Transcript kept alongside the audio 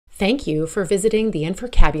Thank you for visiting the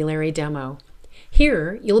InferCabulary demo.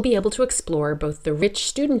 Here, you'll be able to explore both the rich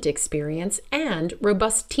student experience and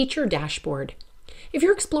robust teacher dashboard. If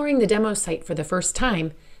you're exploring the demo site for the first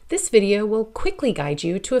time, this video will quickly guide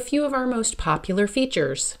you to a few of our most popular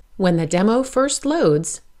features. When the demo first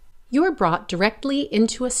loads, you are brought directly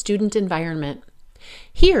into a student environment.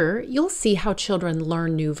 Here, you'll see how children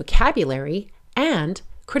learn new vocabulary and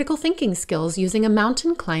critical thinking skills using a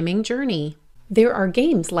mountain climbing journey. There are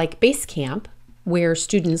games like Base Camp, where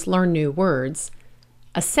students learn new words,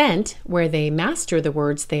 Ascent, where they master the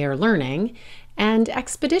words they are learning, and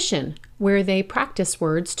Expedition, where they practice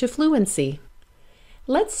words to fluency.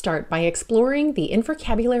 Let's start by exploring the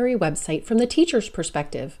InferCabulary website from the teacher's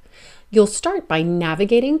perspective. You'll start by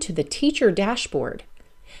navigating to the teacher dashboard.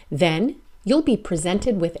 Then, you'll be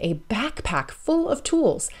presented with a backpack full of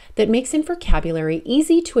tools that makes InferCabulary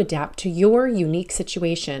easy to adapt to your unique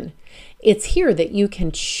situation. It's here that you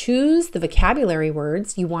can choose the vocabulary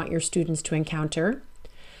words you want your students to encounter,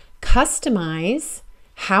 customize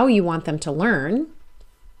how you want them to learn,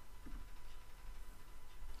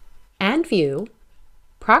 and view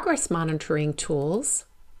progress monitoring tools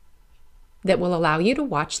that will allow you to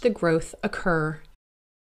watch the growth occur.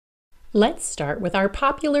 Let's start with our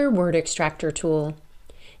popular word extractor tool.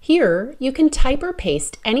 Here, you can type or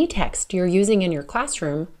paste any text you're using in your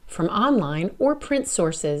classroom from online or print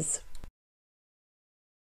sources.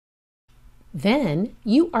 Then,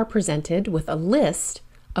 you are presented with a list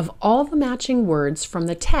of all the matching words from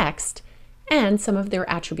the text and some of their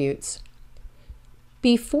attributes.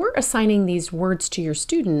 Before assigning these words to your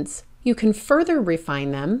students, you can further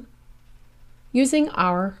refine them using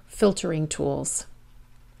our filtering tools.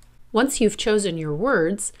 Once you've chosen your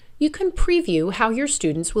words, you can preview how your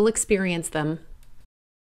students will experience them.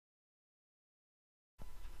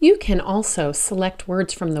 You can also select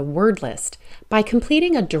words from the word list by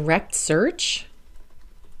completing a direct search,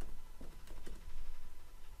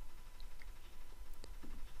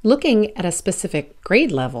 looking at a specific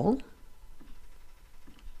grade level,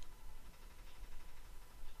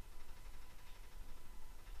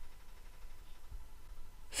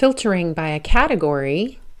 filtering by a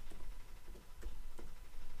category,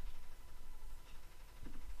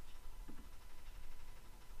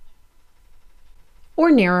 or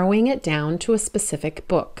narrowing it down to a specific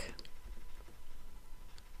book.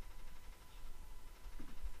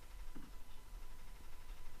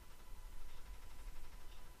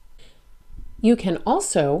 You can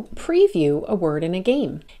also preview a word in a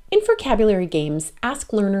game. InferCabulary games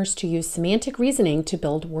ask learners to use semantic reasoning to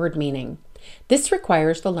build word meaning. This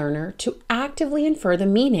requires the learner to actively infer the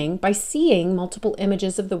meaning by seeing multiple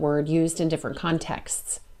images of the word used in different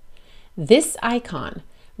contexts. This icon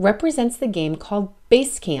represents the game called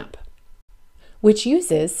Base Camp, which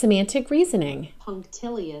uses semantic reasoning.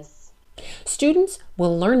 Punctilious. Students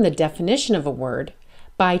will learn the definition of a word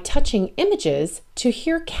by touching images to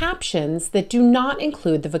hear captions that do not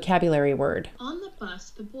include the vocabulary word. On the bus,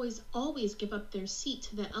 the boys always give up their seat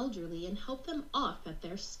to the elderly and help them off at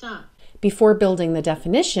their stop. Before building the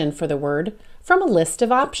definition for the word from a list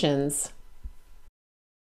of options.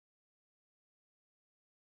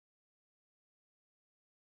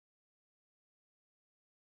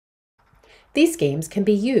 These games can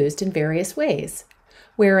be used in various ways,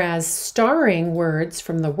 whereas starring words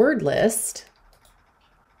from the word list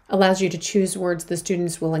allows you to choose words the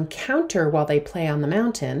students will encounter while they play on the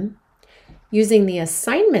mountain. Using the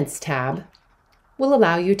Assignments tab will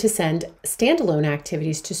allow you to send standalone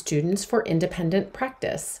activities to students for independent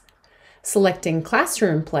practice. Selecting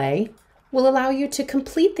Classroom Play will allow you to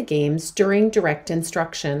complete the games during direct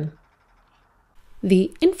instruction.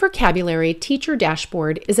 The InferCabulary Teacher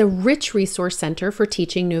Dashboard is a rich resource center for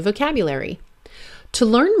teaching new vocabulary. To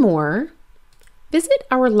learn more, visit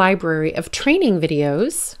our library of training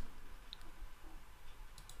videos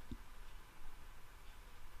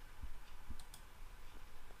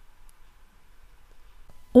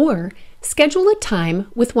or schedule a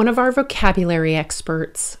time with one of our vocabulary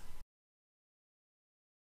experts.